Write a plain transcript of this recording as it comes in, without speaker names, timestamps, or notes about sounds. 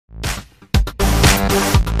Telangana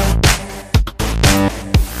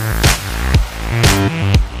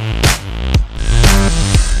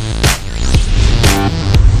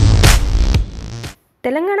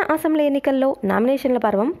assembly ఎన్నికల్లో నామినేషన్ల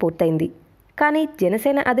పర్వం పూర్తయింది. కానీ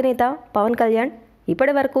జనసేన అధినేత పవన్ కళ్యాణ్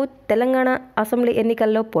ఇప్పటి వరకు తెలంగాణ అసెంబ్లీ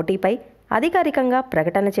ఎన్నికల్లో పోటీపై అధికారికంగా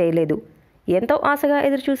ప్రకటన చేయలేదు. ఎంతో ఆశగా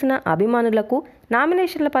ఎదురుచూసిన అభిమానులకు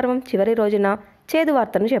నామినేషన్ల పర్వం చివరి రోజున చేదు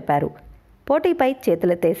వార్తను చెప్పారు. పోటీపై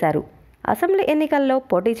చేతులెత్తేశారు. అసెంబ్లీ ఎన్నికల్లో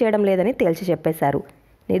పోటీ చేయడం లేదని తేల్చి చెప్పేశారు.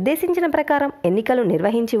 నిర్దేశించిన ప్రకారం ఎన్నికలు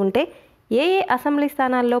నిర్వహించి ఉంటే ఏ అసెంబ్లీ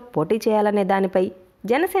స్థానాల్లో పోటీ చేయాలనే దానిపై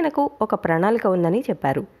జనసేనకు ఒక ప్రణాళిక ఉందని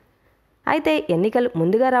చెప్పారు. అయితే ఎన్నికలు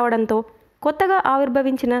ముందుగా రావడంతో కొత్తగా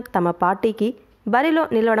ఆవిర్భవించిన తమ పార్టీకి బరిలో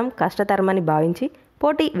నిలవడం కష్టతరమని భావించి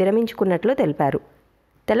పోటీ విరమించుకున్నట్లు తెలిపారు.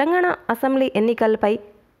 తెలంగాణ అసెంబ్లీ ఎన్నికలపై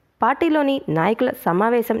పార్టీలోని నాయకుల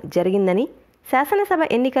సమావేశం జరిగిందని, శాసనసభ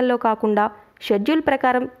ఎన్నికల్లో కాకుండా షెడ్యూల్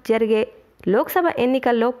ప్రకారం జరిగే లోక్సభ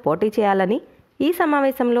ఎన్నికల్లో పోటీ చేయాలని ఈ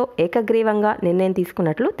సమావేశంలో ఏకగ్రీవంగా నిర్ణయం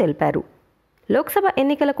తీసుకున్నట్లు తెలిపారు. లోక్సభ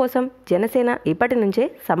ఎన్నికల కోసం జనసేన ఇప్పటి నుంచే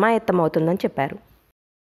సమాయత్తమవుతుందని చెప్పారు.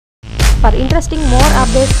 For interesting more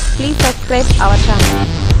updates, please subscribe our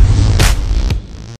channel.